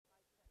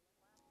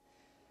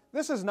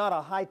This is not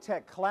a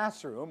high-tech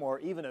classroom or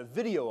even a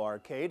video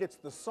arcade. It's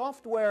the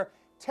software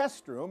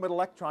test room at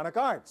Electronic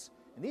Arts.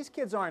 And these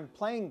kids aren't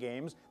playing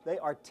games, they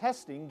are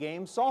testing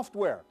game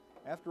software.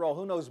 After all,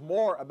 who knows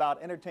more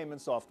about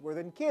entertainment software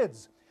than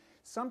kids?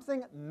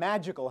 Something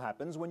magical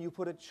happens when you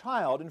put a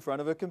child in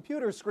front of a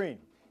computer screen.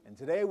 And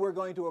today we're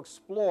going to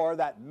explore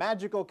that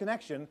magical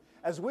connection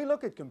as we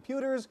look at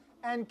computers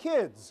and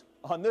kids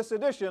on this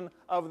edition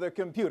of the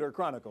Computer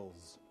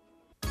Chronicles.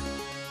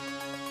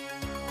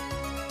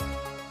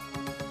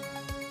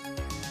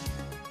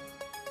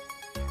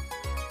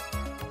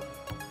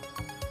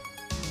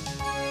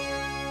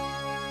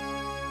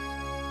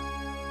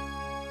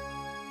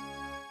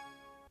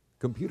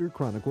 Computer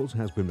Chronicles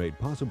has been made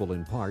possible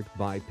in part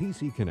by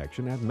PC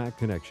Connection and Mac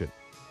Connection,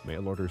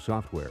 mail-order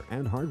software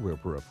and hardware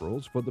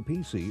peripherals for the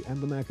PC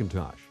and the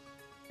Macintosh,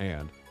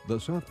 and the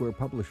Software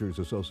Publishers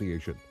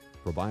Association,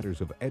 providers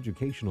of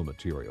educational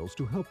materials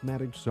to help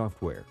manage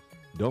software.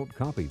 Don't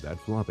copy that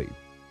floppy.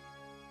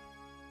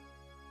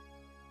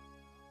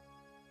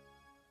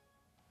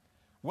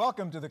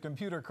 Welcome to the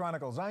Computer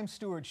Chronicles. I'm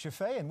Stuart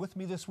Chaffee, and with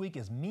me this week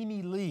is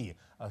Mimi Lee,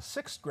 a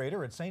 6th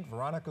grader at St.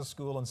 Veronica's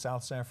School in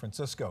South San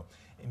Francisco.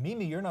 And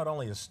Mimi, you're not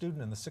only a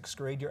student in the 6th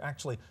grade, you're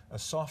actually a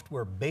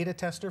software beta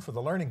tester for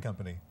the Learning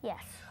Company. Yes.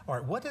 All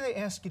right, what do they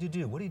ask you to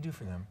do? What do you do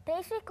for them?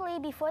 Basically,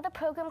 before the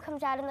program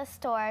comes out in the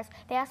stores,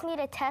 they ask me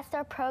to test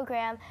their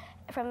program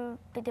from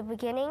the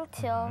beginning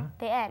till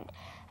the end,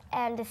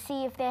 and to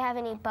see if they have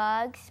any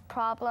bugs,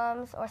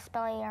 problems, or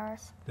spelling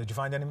errors. Did you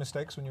find any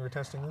mistakes when you were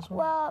testing this one?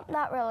 Well,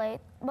 not really.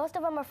 Most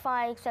of them are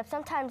fine, except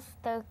sometimes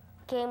the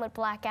game would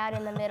black out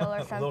in the middle or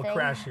something. A little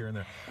crash here and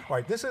there. All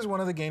right, this is one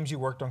of the games you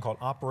worked on called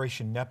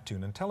Operation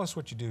Neptune, and tell us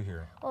what you do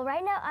here. Well,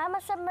 right now I'm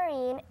a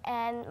submarine,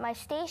 and my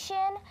station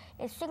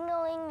is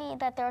signaling me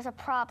that there's a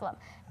problem,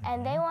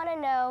 and they want to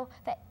know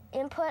the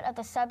input of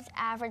the sub's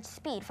average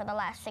speed for the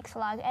last 6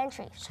 log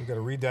entries. So you've got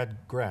to read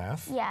that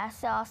graph. Yeah,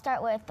 so I'll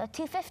start with the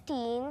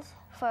 215s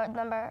for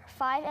number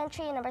 5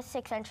 entry and number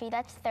 6 entry,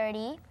 that's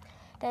 30.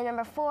 Then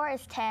number 4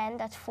 is 10,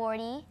 that's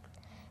 40.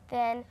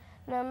 Then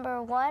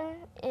number 1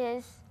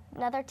 is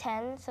another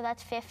 10, so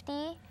that's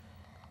 50.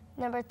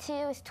 Number 2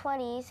 is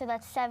 20, so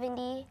that's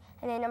 70.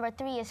 And then number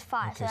 3 is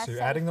 5, Okay, so that's so you're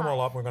 75. adding them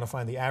all up, we're going to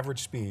find the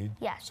average speed.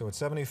 Yes. So it's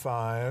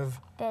 75.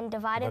 Then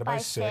divided by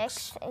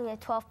 6, and you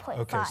get 12.5.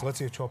 Okay, so let's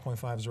see if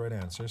 12.5 is the right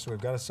answer. So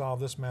we've got to solve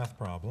this math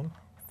problem.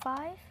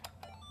 5?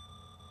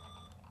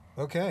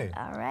 Okay.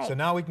 All right. So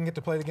now we can get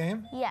to play the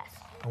game? Yes.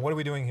 And what are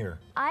we doing here?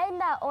 I'm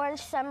that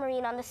orange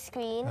submarine on the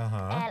screen,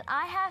 and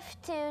I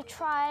have to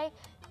try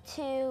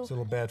to... Those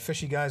little bad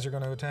fishy guys are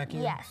going to attack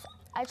you? Yes.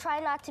 I try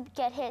not to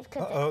get hit.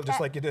 Uh-oh, just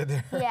like you did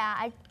there.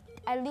 Yeah,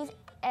 I lose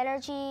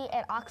energy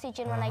and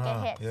oxygen when I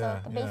get hit.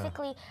 Yeah, so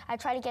basically, I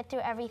try to get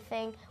through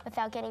everything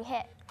without getting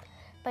hit.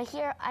 But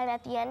here, I'm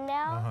at the end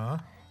now.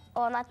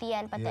 Well, not the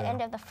end, but the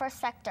end of the first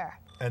sector.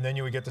 And then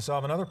you would get to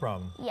solve another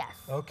problem? Yes.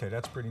 Okay,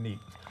 that's pretty neat.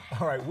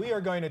 All right, we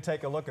are going to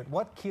take a look at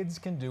what kids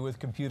can do with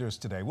computers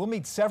today. We'll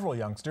meet several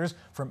youngsters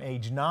from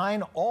age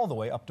 9 all the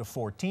way up to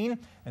 14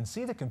 and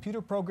see the computer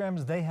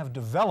programs they have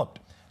developed.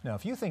 Now,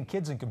 if you think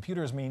kids and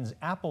computers means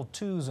Apple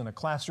IIs in a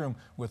classroom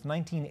with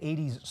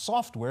 1980s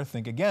software,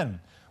 think again.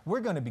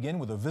 We're going to begin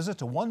with a visit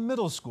to one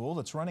middle school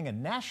that's running a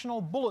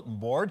national bulletin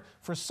board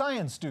for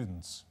science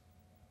students.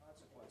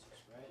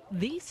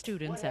 These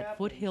students at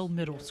Foothill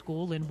Middle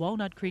School in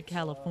Walnut Creek,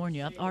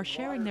 California, are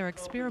sharing their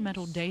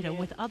experimental data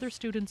with other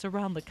students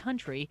around the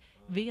country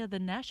via the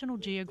National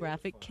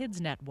Geographic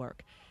Kids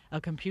Network, a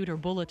computer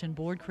bulletin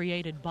board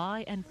created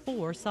by and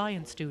for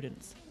science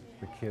students.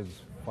 The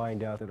kids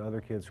find out that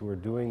other kids who are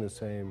doing the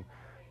same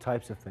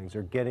types of things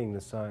are getting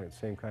the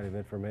same kind of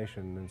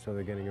information, and so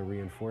they're getting a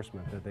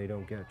reinforcement that they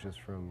don't get just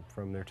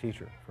from their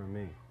teacher, from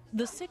me.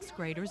 The 6th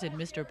graders in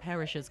Mr.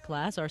 Parrish's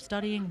class are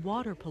studying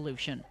water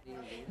pollution.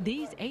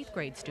 These 8th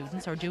grade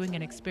students are doing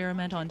an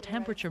experiment on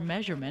temperature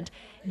measurement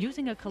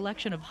using a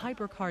collection of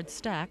HyperCard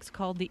stacks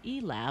called the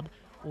eLab,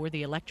 or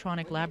the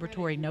Electronic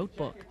Laboratory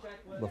Notebook.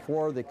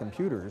 Before the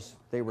computers,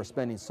 they were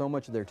spending so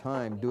much of their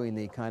time doing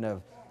the kind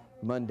of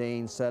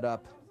mundane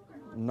setup,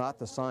 not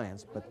the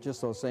science, but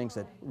just those things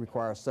that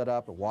require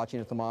setup, watching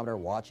a thermometer,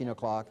 watching a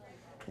clock.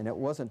 And it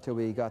wasn't until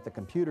we got the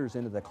computers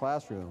into the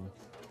classroom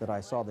that I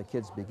saw the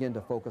kids begin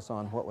to focus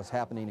on what was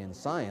happening in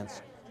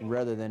science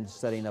rather than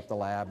setting up the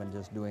lab and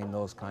just doing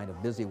those kind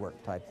of busy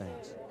work type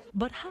things.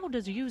 But how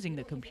does using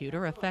the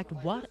computer affect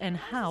what and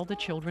how the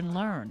children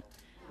learn?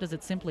 Does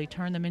it simply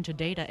turn them into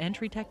data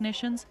entry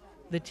technicians?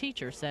 The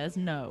teacher says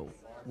no.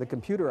 The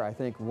computer, I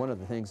think one of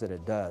the things that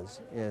it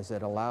does is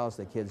it allows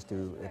the kids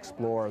to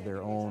explore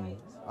their own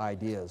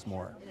ideas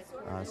more,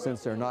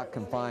 since they're not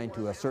confined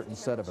to a certain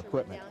set of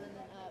equipment.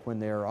 When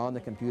they're on the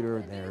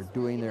computer, they're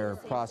doing their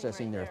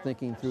processing, they're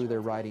thinking through their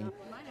writing,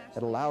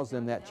 it allows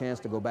them that chance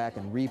to go back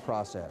and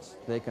reprocess.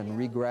 They can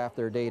regraph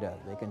their data,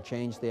 they can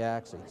change the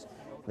axes,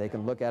 they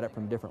can look at it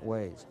from different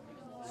ways.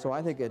 So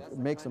I think it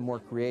makes them more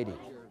creative.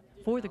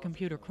 For the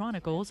Computer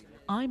Chronicles,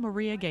 I'm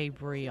Maria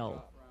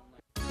Gabriel.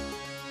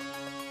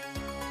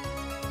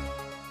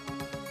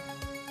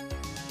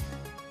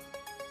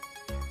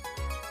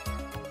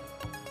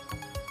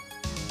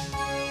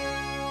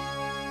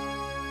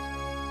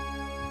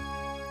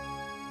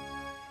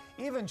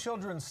 Even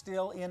children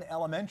still in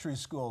elementary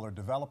school are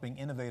developing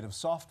innovative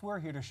software.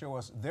 Here to show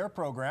us their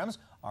programs,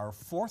 our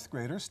fourth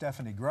grader,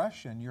 Stephanie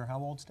Grush. And you're how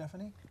old,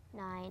 Stephanie?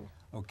 9.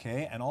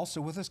 Okay, and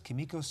also with us,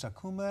 Kimiko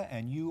Sakuma,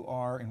 and you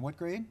are in what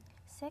grade?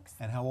 6.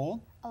 And how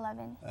old?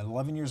 11.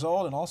 11 years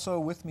old. And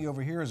also with me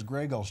over here is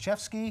Greg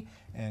Olszewski.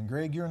 And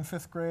Greg, you're in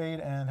 5th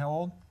grade, and how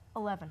old?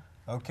 11.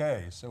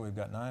 Okay, so we've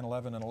got 9,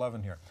 11, and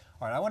 11 here.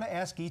 All right, I want to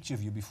ask each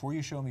of you, before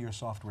you show me your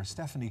software,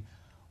 Stephanie,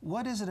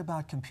 what is it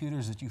about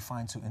computers that you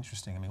find so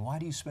interesting? I mean, why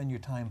do you spend your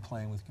time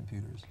playing with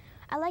computers?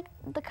 I like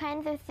the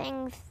kinds of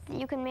things that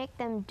you can make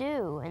them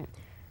do,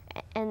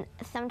 and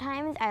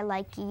sometimes I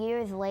like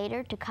years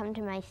later to come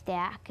to my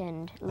stack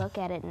and look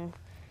at it and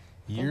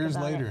Years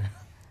later.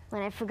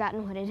 When I've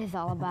forgotten what it is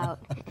all about.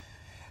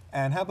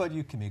 And how about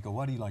you, Kimiko?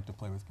 Why do you like to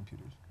play with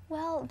computers?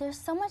 Well, there's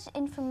so much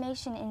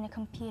information in a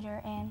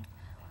computer, and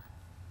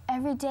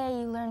every day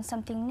you learn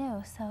something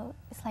new, so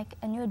it's like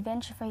a new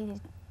adventure for you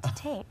to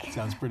take.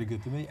 Sounds pretty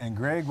good to me. And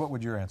Greg, what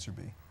would your answer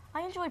be?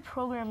 I enjoy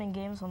programming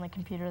games on the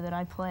computer that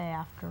I play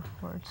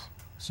afterwards.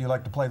 So you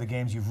like to play the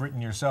games you've written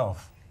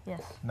yourself?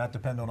 Yes. Not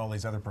depend on all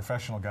these other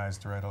professional guys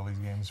to write all these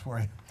games for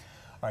you.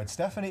 All right,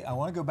 Stephanie, I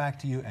want to go back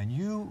to you, and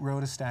you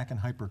wrote a stack in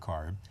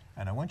HyperCard,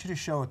 and I want you to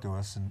show it to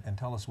us and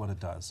tell us what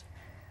it does.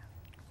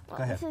 Well,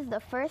 Go ahead. this is the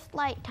First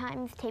Light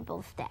Times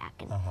Table stack.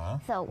 And Uh-huh.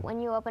 so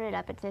when you open it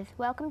up, it says,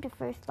 "Welcome to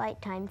First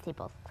Light Times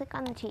Tables. Click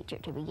on the teacher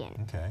to begin."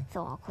 Okay.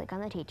 So I'll click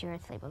on the teacher.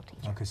 It's labeled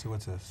teacher. Okay, so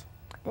what's this?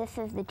 This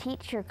is the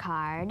teacher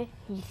card.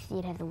 You see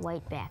it has a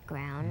white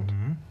background.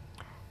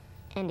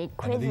 And it And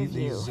quizzes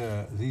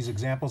you. these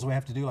examples we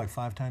have to do, like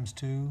 5 times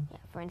 2? Yeah,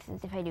 for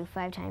instance, if I do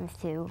 5 times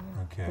 2,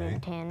 Okay. put in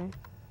 10,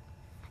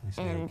 We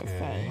say and okay.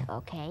 say,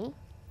 okay.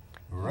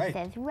 Right. It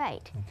says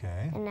right.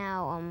 Okay. And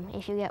now,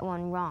 if you get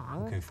one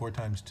wrong, Okay, 4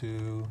 times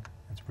 2,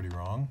 that's pretty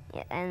wrong.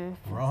 yeah, and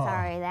Wrong.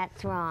 sorry,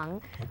 that's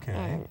wrong.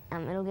 Okay.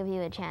 And it'll give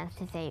you a chance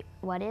to say,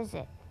 what is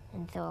it?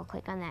 And so I'll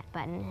click on that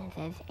button, and it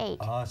says 8.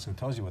 Ah, so it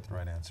tells you what the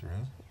right answer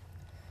is.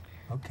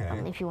 Okay.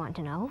 If you want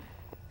to know.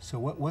 So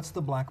what's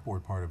the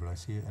blackboard part of it? I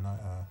see it, and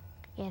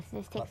Yes,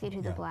 this takes you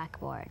to the yeah.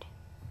 blackboard.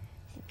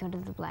 So go to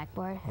the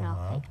blackboard, and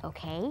Uh-huh. I'll click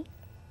OK.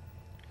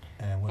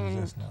 and what is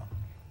And this now?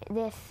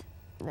 This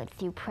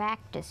lets you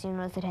practice. You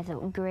notice it has a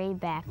gray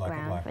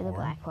background for the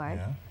blackboard.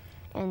 Yeah.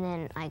 And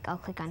then, like, I'll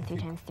click on 3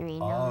 times 3,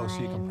 9. Oh, so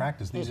you can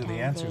practice. These 8 are the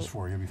times answers 8,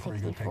 for you before you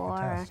go take the 64,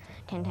 test.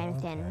 10 times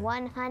Okay. 10,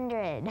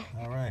 100.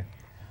 All right.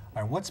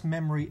 All right, what's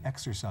memory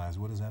exercise?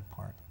 What is that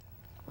part?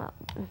 Well,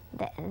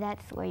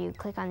 that's where you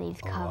click on these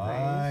Oh, covers.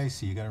 I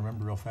see. You got to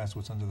remember real fast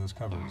what's under those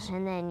covers.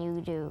 And then you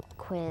do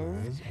quiz.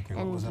 Quiz. Okay,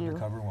 what and was under you,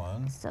 cover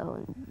 1?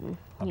 So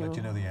I bet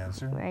you know the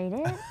answer. write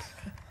it.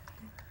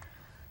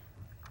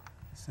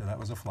 So that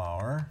was a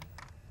flower.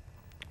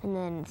 And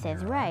then it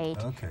says You're right.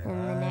 Okay,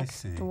 And the I next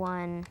see.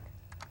 one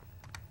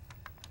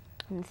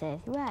says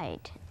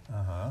right.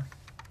 Uh-huh.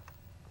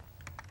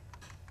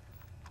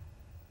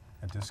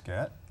 A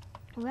diskette.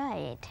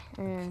 Right.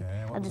 And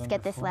Okay, what I'll was just under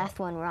get this 4? last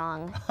one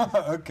wrong.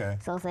 Okay.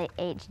 So I'll say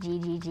H, G,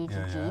 G, G, G,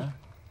 Yeah, G. yeah.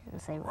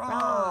 And say Wrong.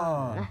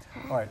 wrong.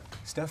 All right,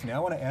 Stephanie, I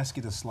want to ask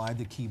you to slide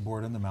the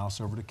keyboard and the mouse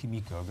over to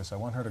Kimiko because I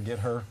want her to get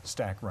her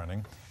stack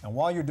running. And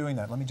while you're doing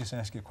that, let me just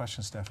ask you a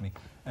question, Stephanie.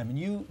 I mean,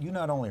 you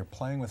not only are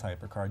playing with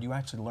HyperCard, you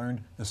actually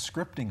learned the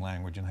scripting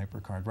language in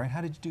HyperCard, right?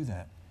 How did you do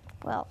that?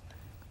 Well,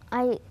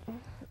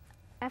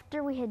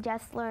 after we had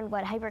just learned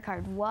what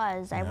HyperCard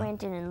was, I Yeah.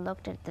 went in and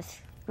looked at the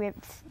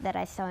scripts that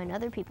I saw in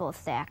other people's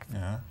stacks.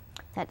 Yeah.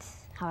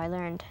 That's how I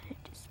learned. I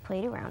just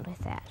played around with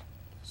that.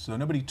 So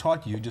nobody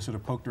taught you, just sort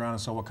of poked around and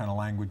saw what kind of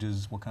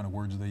languages, what kind of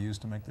words they use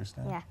to make their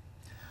stack? Yeah.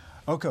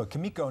 Okay,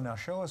 Kimiko, now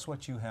show us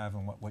what you have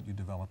and what you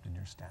developed in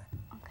your stack.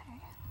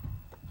 Okay.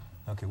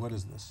 Okay, what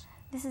is this?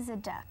 This is a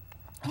duck,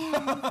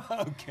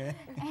 Okay.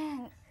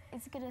 and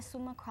it's going to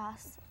swim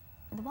across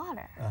the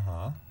water.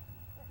 Uh-huh.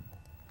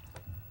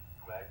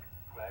 Quack,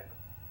 quack,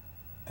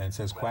 And it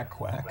says quack,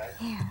 quack. quack.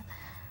 Yeah.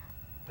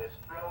 This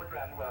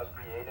program was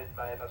created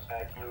by the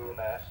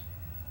UMass.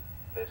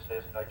 This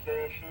is the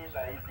Casey's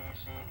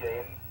ABC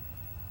game.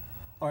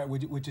 All right,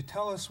 would you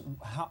tell us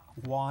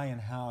why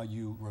and how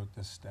you wrote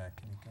this stack,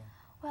 Kimiko?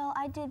 Well,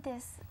 I did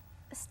this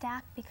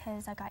stack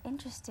because I got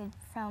interested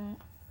from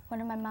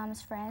one of my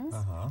mom's friends,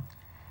 Uh-huh.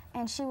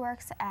 and she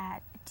works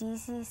at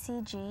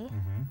DCCG,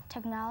 Mm-hmm.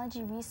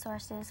 Technology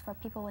Resources for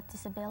People with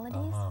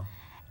Disabilities, Uh-huh.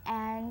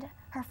 and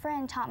her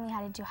friend taught me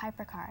how to do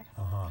HyperCard.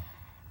 Uh-huh.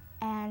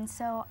 And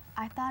so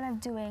I thought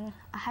of doing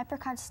a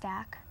HyperCard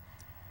stack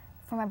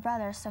for my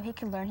brother so he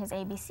could learn his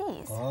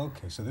ABCs.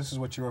 Okay, so this is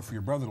what you wrote for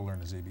your brother to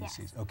learn his ABCs.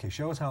 Yes. Okay,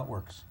 show us how it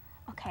works.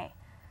 Okay,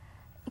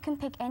 you can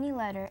pick any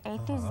letter, A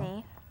through Uh-huh.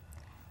 Z,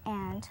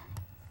 and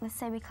let's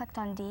say we clicked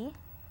on D.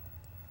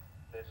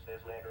 This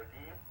is letter D.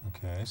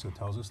 Okay, so it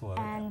tells us the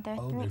letter. And there are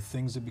oh, three- there are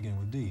things that begin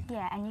with D.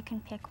 Yeah, and you can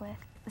pick with,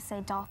 let's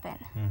say, dolphin,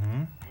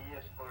 Mm-hmm. D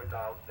is for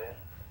dolphin.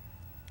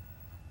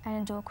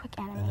 and do a quick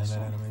And then animation.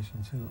 that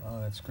animation too. Oh,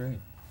 that's great.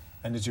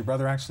 And does your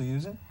brother actually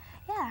use it?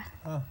 Yeah,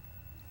 Huh.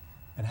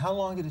 And how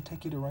long did it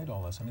take you to write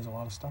all this? I mean, there's a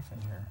lot of stuff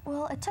in here.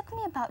 Well, it took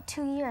me about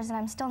 2 years, and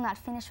I'm still not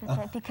finished with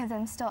it because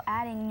I'm still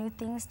adding new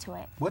things to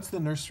it. What's the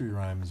nursery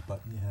rhymes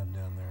button you have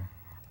down there?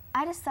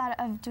 I just thought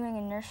of doing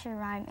a nursery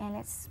rhyme, and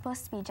it's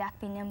supposed to be Jack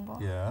Be Nimble.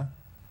 Yeah.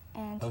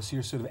 And oh, so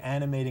you're sort of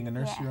animating a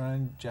nursery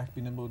rhyme. Jack be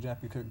nimble,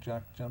 Jack be quick,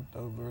 Jack jumped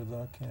over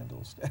the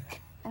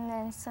candlestick. And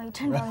then so he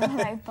turned on the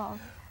light bulb.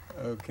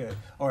 Okay.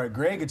 All right,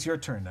 Greg, it's your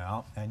turn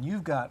now, and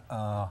you've got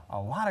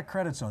a lot of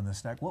credits on this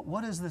stack.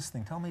 What is this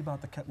thing? Tell me about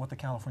what the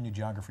California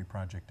Geography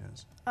Project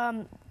is.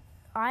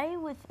 I,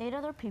 with 8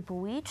 other people,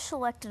 we each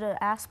selected an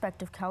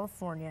aspect of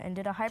California and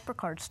did a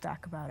hypercard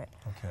stack about it.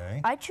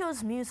 Okay. I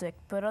chose music,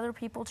 but other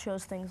people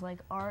chose things like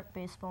art,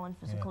 baseball, and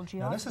physical geography.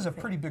 Now, this is a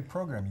pretty big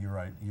program you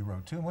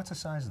wrote, too. And what's the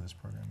size of this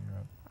program you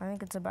wrote? I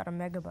think it's about 1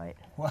 megabyte.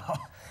 Wow.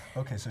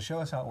 Okay, so show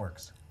us how it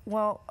works.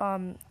 Well,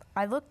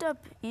 I looked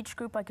up each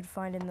group I could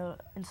find in the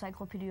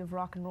Encyclopedia of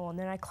Rock and Roll, and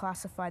then I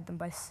classified them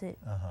by city.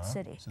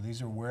 So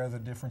these are where the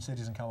different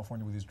cities in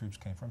California where these groups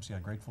came from. So you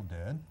had Grateful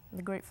Dead.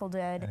 The Grateful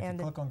Dead. And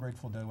if you click on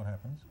Grateful Dead, what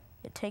happens?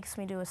 It takes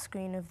me to a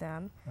screen of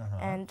them.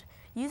 And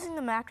using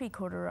the Mac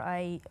recorder,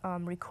 I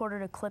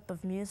recorded a clip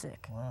of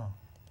music. Wow.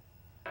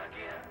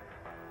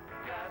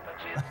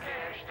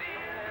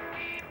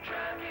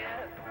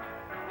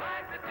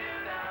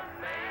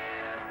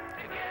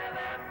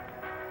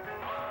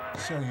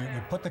 So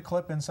you put the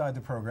clip inside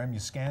the program, you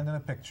scanned in a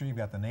picture, you've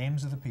got the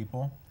names of the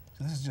people.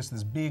 So this is just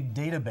this big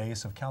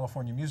database of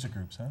California music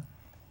groups, huh?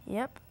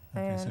 Yep.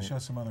 Okay, and so show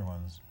some other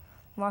ones.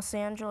 Los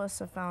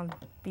Angeles, I found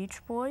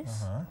Beach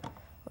Boys.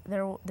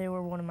 They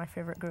were one of my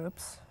favorite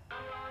groups.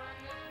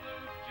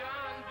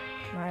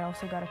 And I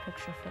also got a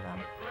picture for them.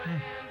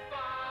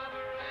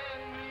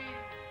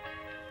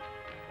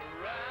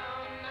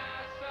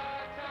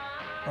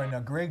 All right,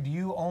 now Greg, do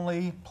you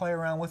only play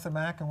around with the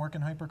Mac and work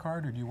in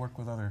HyperCard, or do you work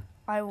with other?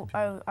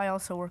 I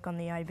also work on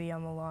the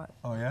IBM a lot.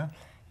 Oh yeah?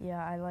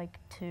 Yeah, I like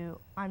to.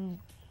 I'm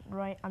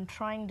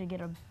trying to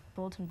get a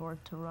bulletin board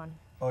to run.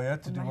 Oh yeah,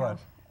 to do what?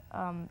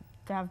 To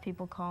have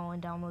people call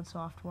and download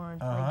software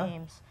and play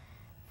games,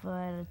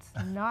 but it's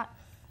not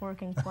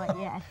working quite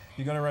yet.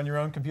 You going to run your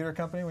own computer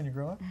company when you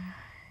grow up?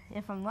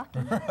 If I'm lucky.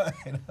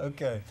 Right.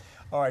 Okay.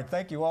 All right.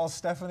 Thank you all,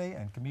 Stephanie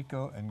and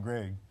Kamiko and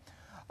Greg.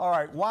 All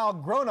right, while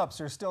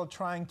grown-ups are still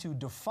trying to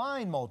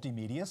define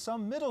multimedia,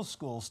 some middle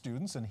school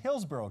students in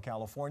Hillsborough,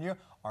 California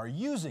are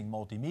using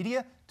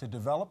multimedia to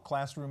develop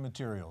classroom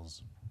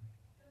materials.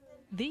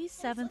 These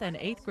 7th and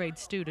 8th grade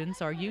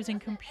students are using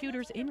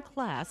computers in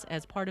class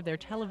as part of their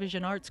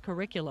television arts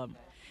curriculum.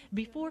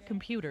 Before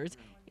computers,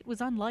 it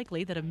was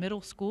unlikely that a middle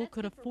school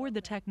could afford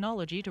the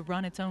technology to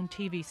run its own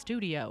TV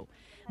studio.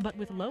 But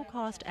with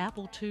low-cost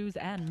Apple IIs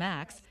and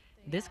Macs,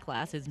 this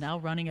class is now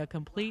running a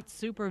complete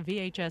Super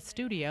VHS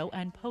studio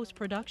and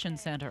post-production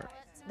center.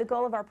 The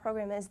goal of our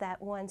program is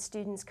that, one,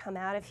 students come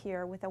out of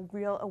here with a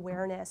real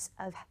awareness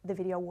of the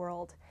video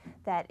world,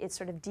 that it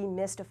sort of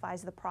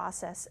demystifies the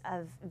process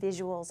of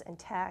visuals and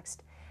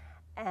text.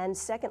 And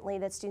secondly,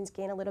 that students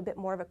gain a little bit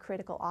more of a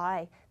critical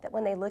eye, that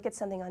when they look at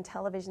something on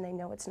television, they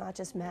know it's not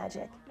just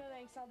magic. No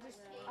thanks,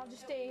 I'll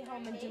just stay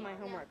home and do my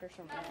homework or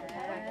something.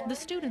 The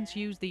students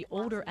use the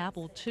older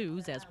Apple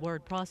IIs as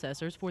word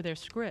processors for their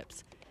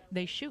scripts.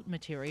 They shoot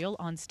material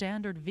on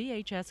standard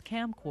VHS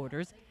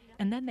camcorders,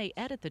 and then they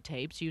edit the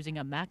tapes using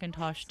a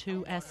Macintosh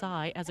 2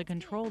 SI as a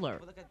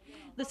controller.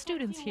 The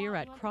students here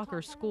at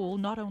Crocker School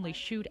not only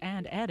shoot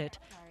and edit,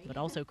 but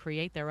also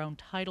create their own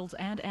titles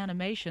and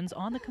animations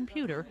on the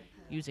computer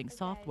using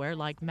software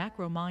like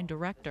Macromind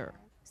Director.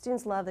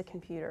 Students love the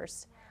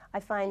computers. I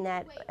find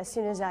that as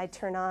soon as I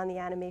turn on the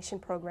animation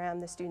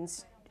program, the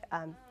students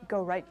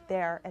go right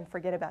there and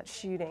forget about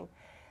shooting.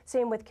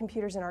 Same with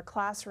computers in our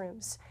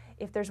classrooms.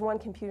 If there's one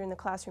computer in the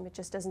classroom, it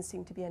just doesn't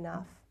seem to be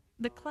enough.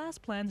 The class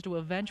plans to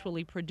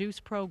eventually produce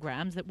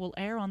programs that will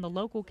air on the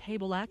local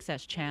cable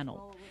access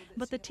channel.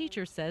 But the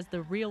teacher says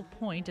the real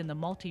point in the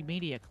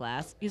multimedia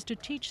class is to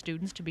teach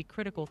students to be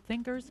critical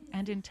thinkers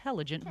and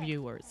intelligent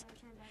viewers.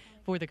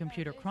 For the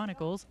Computer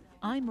Chronicles,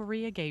 I'm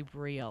Maria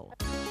Gabriel.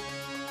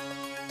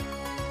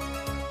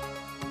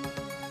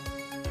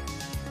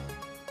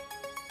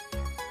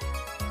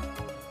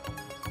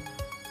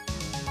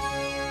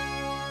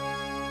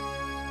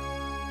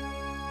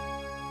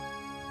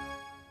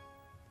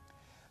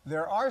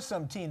 There are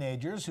some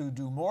teenagers who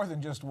do more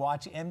than just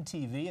watch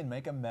MTV and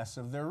make a mess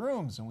of their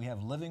rooms, and we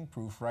have living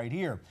proof right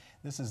here.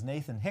 This is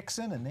Nathan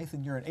Hickson, and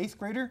Nathan, you're an 8th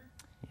grader?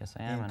 Yes,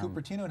 I am. And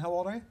Cupertino, and how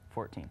old are you?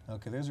 14.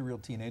 Okay, there's a real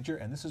teenager,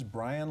 and this is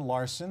Brian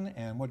Larson,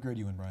 and what grade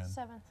are you in, Brian?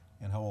 7th.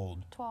 And how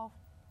old? 12.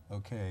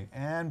 Okay,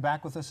 and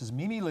back with us is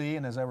Mimi Lee,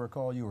 and as I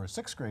recall, you were a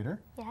 6th grader.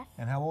 Yes.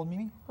 And how old,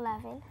 Mimi?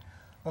 11.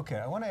 Okay,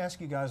 I want to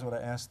ask you guys what I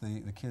asked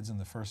the kids in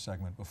the first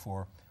segment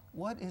before.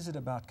 What is it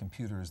about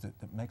computers that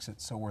makes it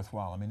so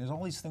worthwhile? I mean, there's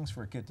all these things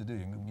for a kid to do.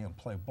 You can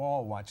play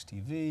ball, watch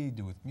TV,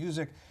 do with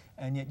music,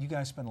 and yet you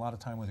guys spend a lot of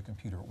time with a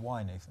computer.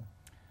 Why, Nathan?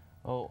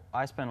 Well,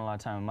 I spend a lot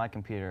of time on my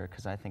computer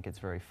because I think it's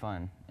very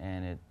fun,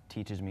 and it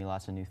teaches me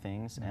lots of new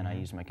things, and I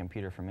use my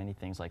computer for many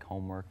things like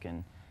homework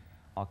and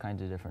all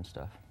kinds of different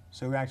stuff.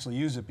 So you actually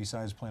use it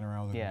besides playing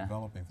around with it and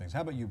developing things.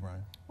 How about you,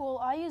 Brian? Well,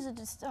 I use it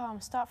to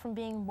stop from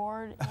being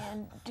bored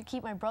and to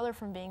keep my brother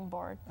from being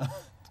bored.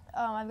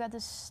 I've got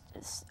this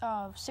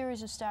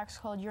series of stacks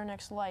called Your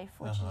Next Life,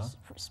 which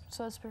is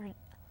supposed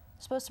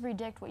to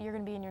predict what you're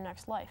going to be in your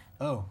next life.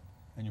 Oh,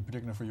 and you're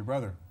predicting it for your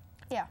brother?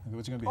 Yeah.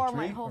 What's it going to be, or a tree?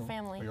 My whole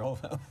family. Or your whole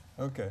family.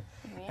 Okay.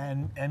 Yeah.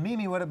 And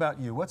Mimi, what about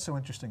you? What's so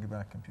interesting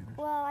about computers?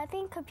 Well, I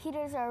think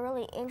computers are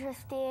really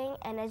interesting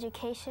and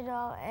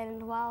educational,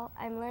 and while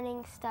I'm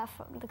learning stuff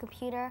from the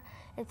computer,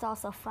 it's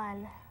also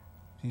fun.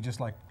 You just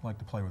like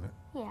to play with it?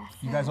 Yes.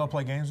 You guys all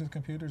play games with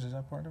computers? Is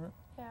that part of it?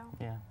 Yeah.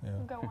 Yeah.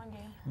 We've got one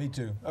game. Me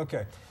too.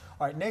 Okay.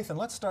 All right, Nathan,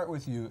 let's start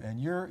with you.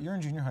 And you're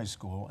in junior high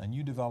school, and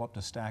you developed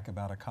a stack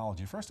about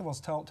ecology. First of all,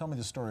 tell me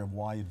the story of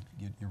why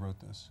you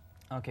wrote this.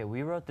 Okay,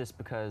 we wrote this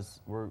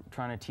because we're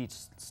trying to teach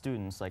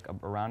students like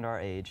around our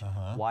age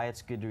why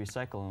it's good to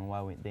recycle and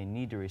why they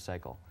need to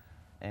recycle.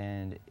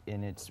 And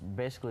it's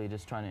basically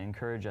just trying to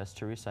encourage us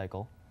to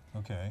recycle.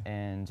 Okay.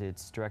 And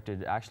it's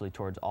directed actually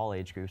towards all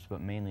age groups,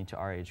 but mainly to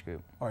our age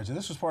group. All right, so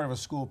this was part of a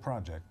school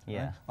project, right?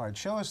 Yeah. All right,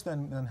 show us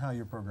then how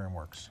your program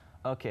works.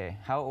 Okay,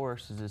 how it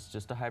works is it's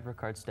just a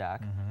HyperCard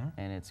stack,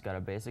 and it's got a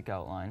basic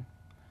outline.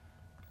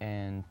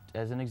 And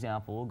as an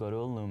example, we'll go to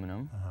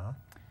aluminum.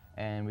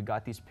 And we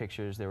got these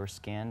pictures. They were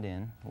scanned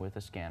in with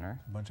a scanner.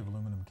 A bunch of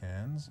aluminum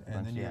cans,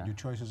 and then you had your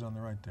choices on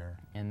the right there.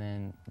 And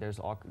then there's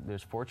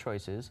 4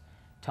 choices.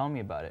 Tell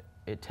me about it.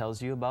 It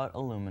tells you about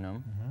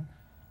aluminum,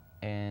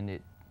 and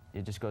it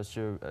just goes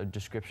through a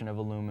description of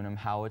aluminum,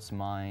 how it's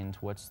mined,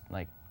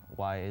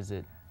 why is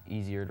it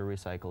easier to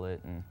recycle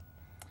it,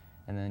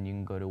 and then you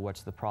can go to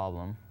what's the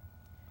problem.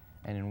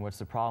 And in what's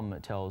the problem,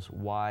 it tells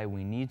why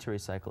we need to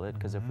recycle it,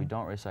 because if we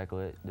don't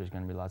recycle it, there's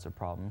going to be lots of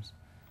problems.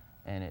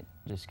 And it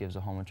just gives a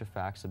whole bunch of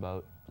facts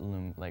about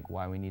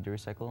why we need to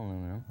recycle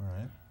aluminum.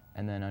 Right.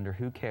 And then under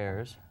who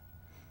cares,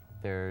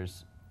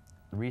 there's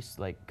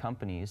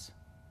companies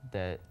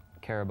that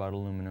care about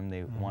aluminum.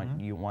 They want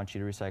you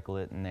to recycle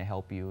it, and they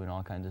help you and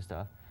all kinds of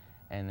stuff.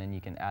 And then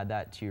you can add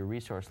that to your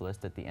resource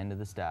list at the end of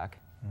the stack,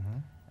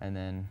 and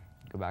then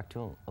go back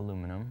to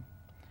aluminum,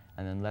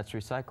 and then let's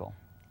recycle.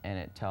 And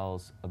it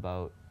tells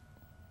about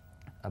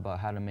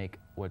how to make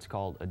what's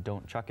called a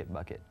don't chuck it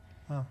bucket.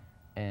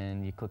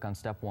 And you click on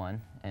step 1,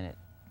 and it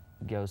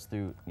goes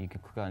through, you can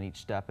click on each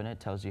step, and it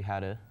tells you how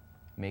to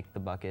make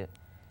the bucket.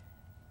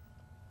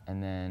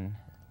 And then,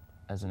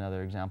 as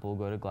another example,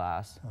 we'll go to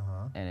glass,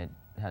 and it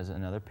has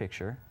another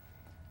picture.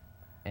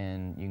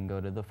 And you can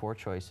go to the 4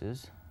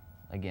 choices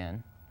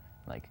again.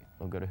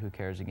 We'll go to who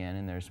cares again,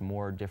 and there's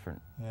more different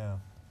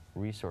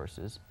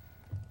resources.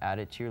 Add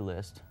it to your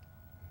list,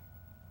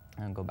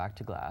 and go back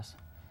to glass.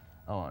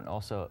 Oh, and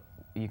also,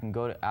 you can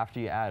go to, after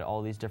you add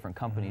all these different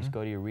companies,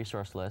 go to your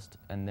resource list,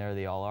 and there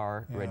they all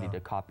are, ready to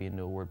copy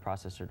into a word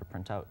processor to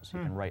print out, so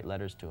you can write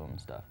letters to them and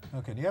stuff.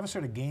 Okay, do you have a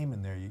sort of game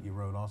in there you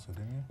wrote also,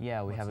 didn't you?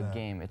 Yeah, we have a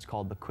game. It's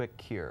called the Quick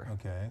Cure.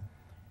 Okay.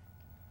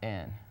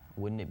 And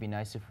wouldn't it be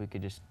nice if we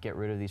could just get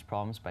rid of these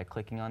problems by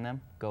clicking on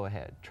them? Go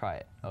ahead, try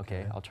it.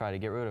 Okay, I'll try to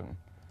get rid of them.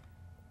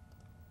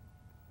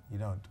 You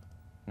don't?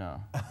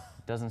 No.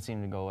 Doesn't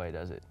seem to go away,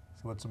 does it?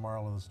 So what's the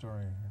moral of the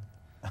story?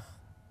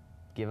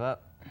 Give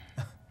up.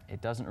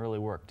 It doesn't really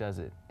work, does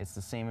it? It's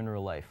the same in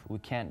real life. We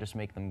can't just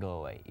make them go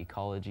away.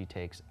 Ecology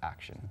takes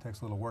action. It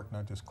takes a little work,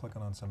 not just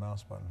clicking on some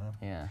mouse button, huh?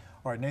 Yeah.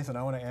 All right, Nathan,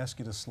 I want to ask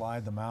you to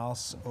slide the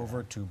mouse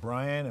over to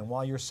Brian, and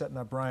while you're setting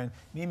up Brian,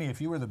 Mimi,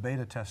 if you were the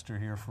beta tester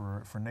here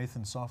for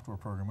Nathan's software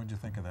program, what did you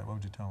think of that? What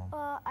would you tell him?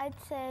 Well, I'd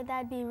say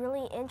that'd be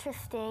really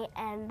interesting,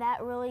 and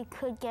that really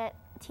could get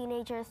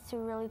teenagers to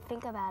really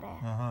think about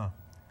it.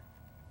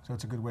 So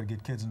it's a good way to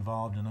get kids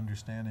involved in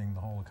understanding the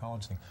whole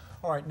ecology thing.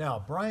 All right,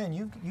 now, Brian,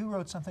 you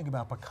wrote something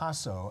about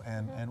Picasso,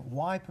 and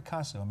why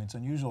Picasso? I mean, it's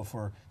unusual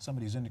for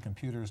somebody who's into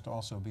computers to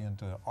also be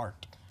into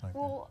art.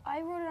 Well, I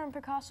wrote it on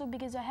Picasso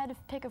because I had to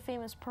pick a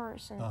famous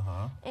person,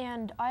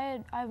 and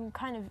I'm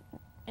kind of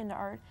into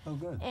art. Oh,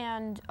 good.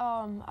 And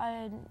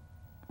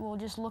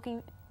just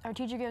looking, our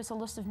teacher gave us a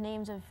list of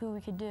names of who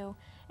we could do,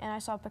 and I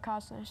saw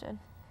Picasso, and I said,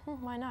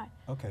 why not?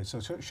 Okay, so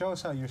show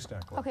us how your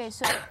stack works. Okay,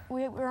 so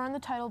we're on the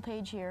title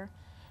page here.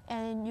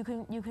 And you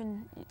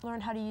can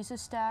learn how to use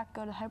this stack.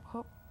 Go to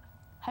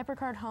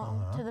HyperCard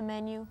Home, to the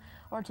menu,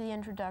 or to the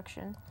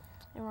introduction.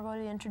 And we'll go to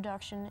the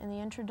introduction, and the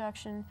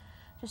introduction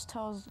just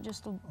tells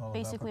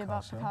basically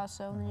about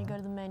Picasso. And then you go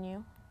to the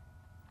menu,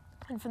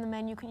 and from the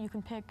menu you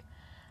can pick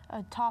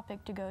a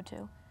topic to go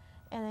to.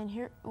 And then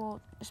here we'll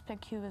just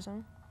pick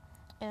Cubism.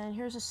 And then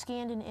here's a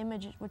scanned-in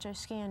image which I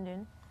scanned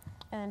in,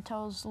 and it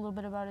tells a little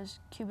bit about his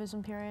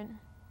Cubism period.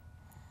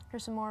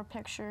 Here's some more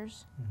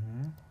pictures.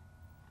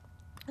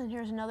 And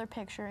here's another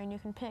picture, and you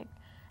can pick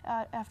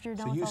after you're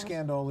done with all this. So you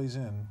scanned all these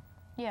in?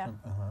 Yeah.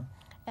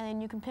 And then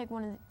you can pick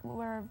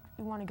where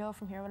you want to go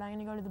from here, but I'm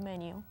going to go to the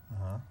menu.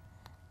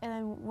 And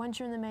then once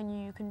you're in the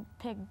menu, you can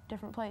pick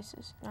different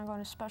places. And I'm going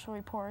to Special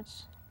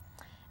Reports.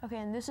 Okay,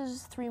 and this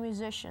is 3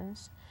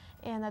 musicians,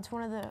 and that's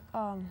one of the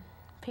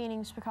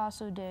paintings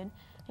Picasso did.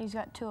 He's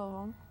got 2 of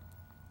them.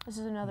 This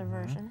is another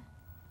version.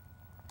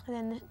 And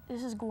then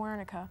this is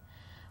Guernica,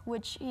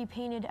 which he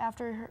painted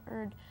after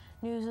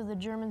news of the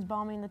Germans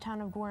bombing the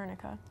town of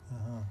Guernica.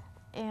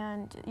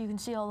 And you can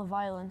see all the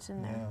violence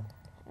in there.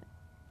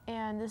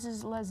 And this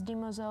is Les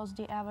Demoiselles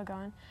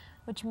d'Avignon,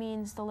 which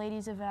means the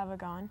ladies of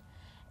Avignon.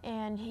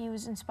 And he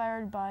was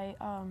inspired by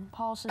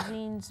Paul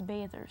Cézine's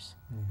Bathers.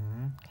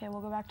 Okay,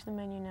 we'll go back to the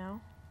menu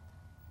now.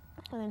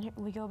 And then here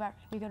we go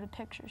to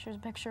pictures. Here's a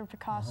picture of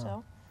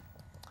Picasso.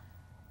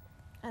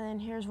 And then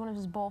here's one of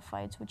his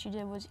bullfights, which he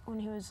did was when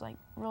he was like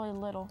really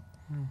little.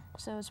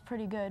 So it's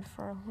pretty good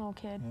for a little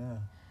kid.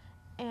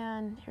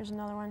 And here's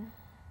another one.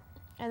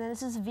 And then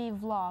this is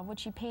Vive la,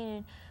 which he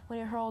painted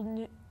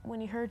when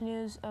he heard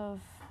news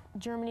of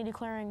Germany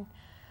declaring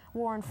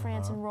war on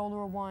France in World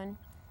War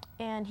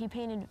I. And he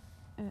painted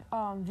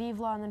Vive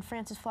la and then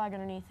France's flag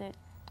underneath it.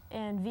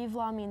 And Vive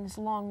la means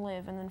long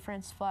live, and then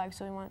France's flag,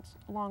 so he wants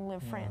long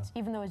live France,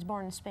 even though he's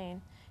born in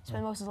Spain. He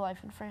spent most of his life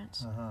in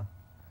France.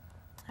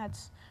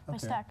 That's my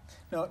stack.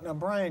 Now,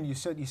 Brian, you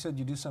said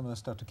you do some of this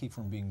stuff to keep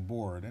from being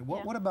bored.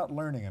 What about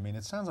learning? I mean,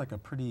 it sounds like a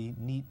pretty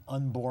neat,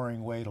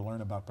 unboring way to learn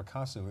about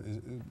Picasso.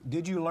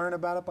 Did you learn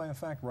about it by, in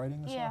fact,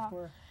 writing the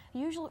software?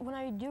 Usually, when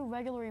I do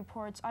regular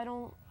reports, I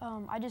don't.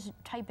 I just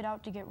type it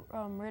out to get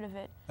rid of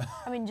it.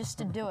 I mean, just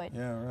to do it.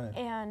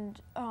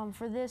 And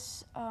for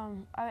this,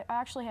 I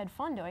actually had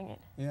fun doing it.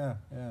 Even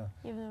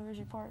though it was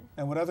report.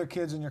 And would other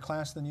kids in your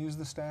class then use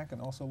the stack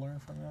and also learn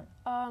from that?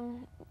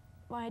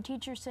 My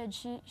teacher said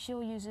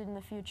she'll use it in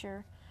the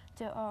future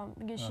to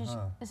because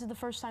this is the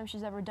first time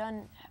she's ever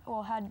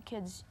had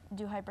kids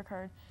do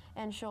HyperCard,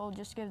 and she'll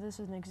just give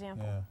this as an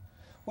example.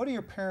 What do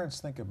your parents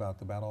think about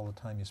all the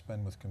time you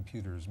spend with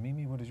computers?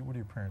 Mimi, what do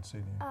your parents say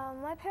to you?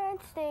 My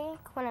parents think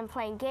when I'm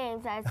playing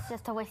games that it's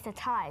just a waste of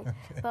time.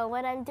 But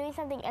when I'm doing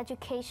something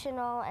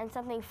educational and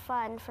something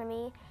fun for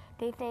me,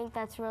 they think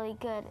that's really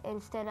good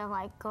instead of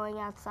like going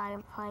outside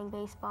and playing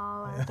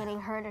baseball or getting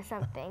hurt or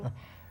something.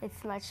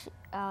 It's much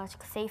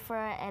safer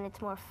and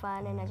it's more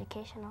fun and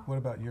educational. What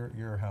about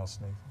your house,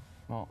 Nathan?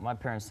 Well, my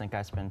parents think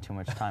I spend too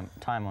much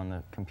time on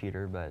the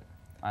computer, but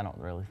I don't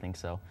really think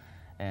so.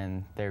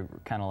 And they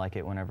kind of like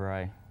it whenever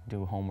I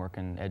do homework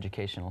and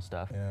educational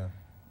stuff.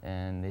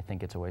 And they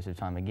think it's a waste of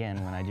time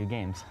again when I do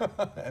games.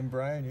 And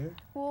Brian, you?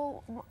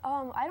 Well,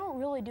 I don't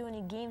really do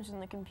any games on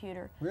the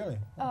computer. Really?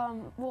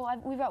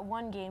 Well, we've got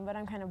one game, but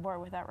I'm kind of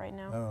bored with that right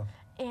now.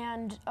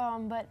 And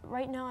but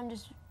right now I'm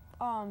just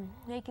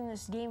making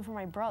this game for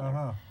my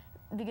brother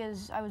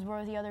because I was bored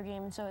with the other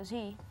game, and so is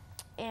he.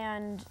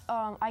 And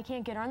I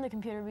can't get on the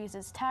computer because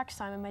it's tax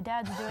time, and my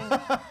dad's doing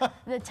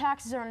the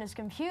taxes are on his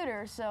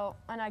computer, so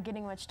I'm not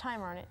getting much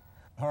time on it.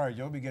 All right,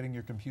 you'll be getting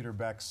your computer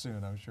back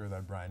soon, I'm sure of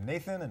that, Brian.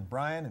 Nathan and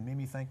Brian and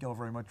Mimi, thank you all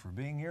very much for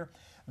being here.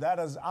 That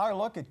is our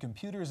look at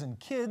computers and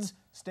kids.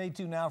 Stay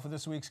tuned now for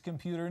this week's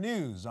Computer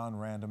News on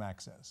Random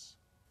Access.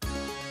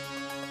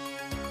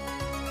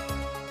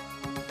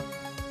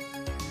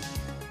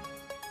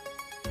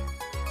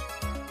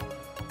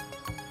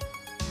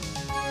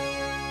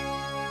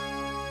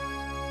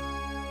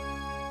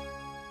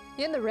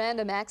 In the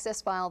Random Access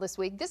file this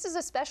week, this is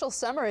a special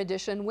summer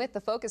edition with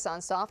the focus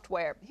on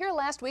software. Here are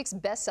last week's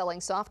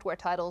best-selling software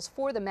titles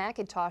for the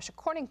Macintosh,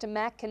 according to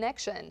Mac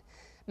Connection.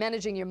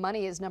 Managing Your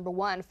Money is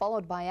 #1,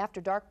 followed by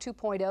After Dark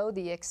 2.0,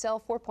 the Excel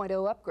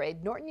 4.0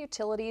 upgrade, Norton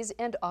Utilities,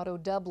 and Auto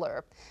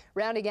Doubler.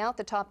 Rounding out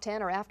the top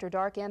 10 are After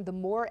Dark and the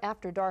More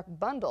After Dark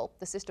bundle,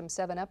 the System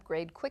 7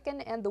 upgrade,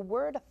 Quicken, and the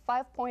Word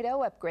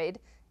 5.0 upgrade,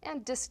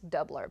 and Disk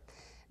Doubler.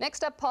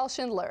 Next up, Paul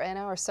Schindler and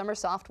our summer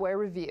software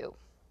review.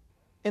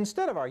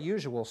 Instead of our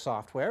usual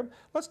software,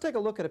 let's take a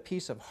look at a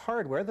piece of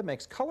hardware that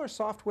makes color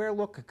software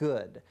look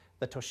good,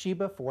 the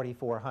Toshiba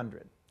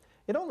 4400.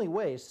 It only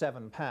weighs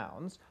 7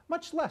 pounds,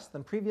 much less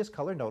than previous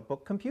color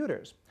notebook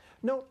computers.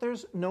 Note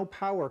there's no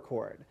power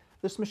cord.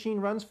 This machine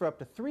runs for up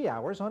to 3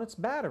 hours on its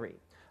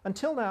battery.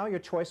 Until now, your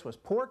choice was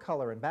poor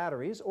color and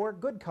batteries or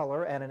good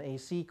color and an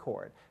AC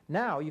cord.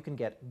 Now you can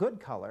get good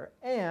color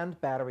and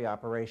battery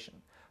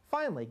operation.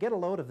 Finally, get a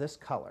load of this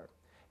color.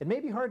 It may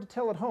be hard to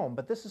tell at home,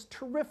 but this is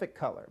terrific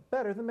color,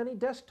 better than many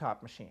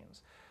desktop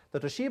machines. The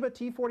Toshiba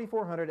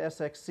T4400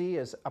 SXC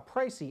is a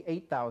pricey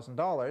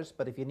 $8,000,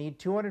 but if you need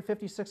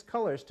 256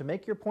 colors to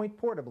make your point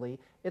portably,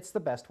 it's the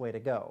best way to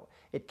go.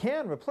 It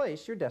can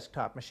replace your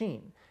desktop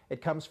machine.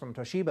 It comes from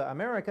Toshiba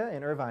America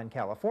in Irvine,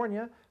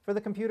 California. For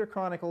the Computer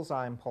Chronicles,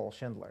 I'm Paul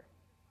Schindler.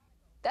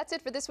 That's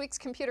it for this week's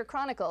Computer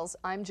Chronicles.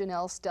 I'm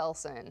Janelle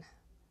Stelson.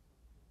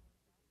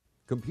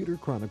 Computer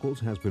Chronicles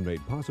has been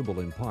made possible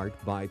in part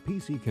by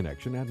PC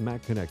Connection at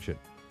Mac Connection,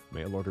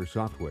 mail-order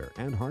software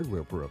and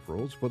hardware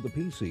peripherals for the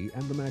PC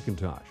and the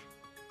Macintosh,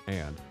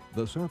 and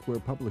the Software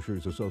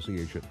Publishers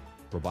Association,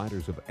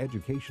 providers of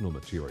educational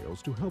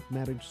materials to help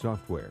manage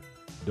software.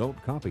 Don't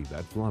copy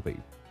that floppy.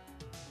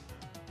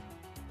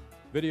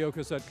 Video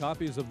cassette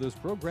copies of this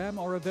program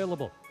are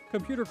available.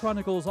 Computer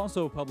Chronicles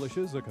also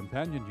publishes a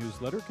companion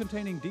newsletter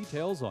containing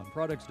details on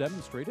products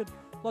demonstrated,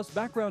 plus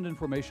background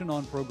information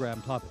on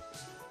program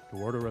topics. To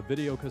order a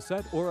video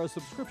cassette or a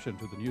subscription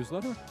to the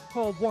newsletter,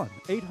 call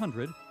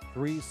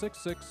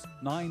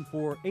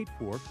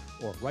 1-800-366-9484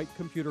 or write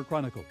Computer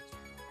Chronicles.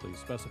 Please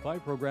specify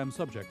program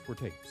subject for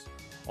tapes.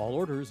 All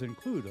orders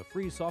include a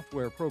free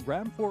software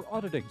program for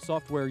auditing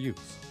software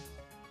use.